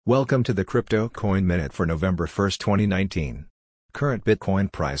Welcome to the Crypto Coin Minute for November 1, 2019. Current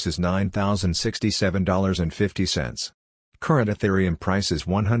Bitcoin price is $9,067.50. Current Ethereum price is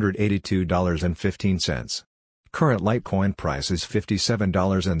 $182.15. Current Litecoin price is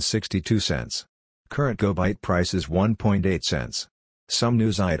 $57.62. Current GoByte price is 1.8 cents. Some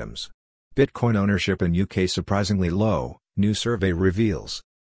news items. Bitcoin ownership in UK surprisingly low, new survey reveals.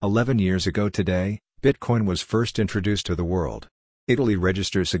 11 years ago today, Bitcoin was first introduced to the world. Italy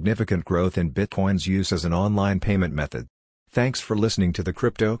registers significant growth in Bitcoin's use as an online payment method. Thanks for listening to the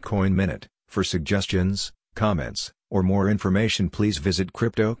Crypto Coin Minute. For suggestions, comments, or more information, please visit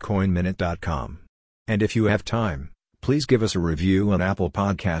cryptocoinminute.com. And if you have time, please give us a review on Apple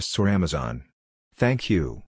Podcasts or Amazon. Thank you.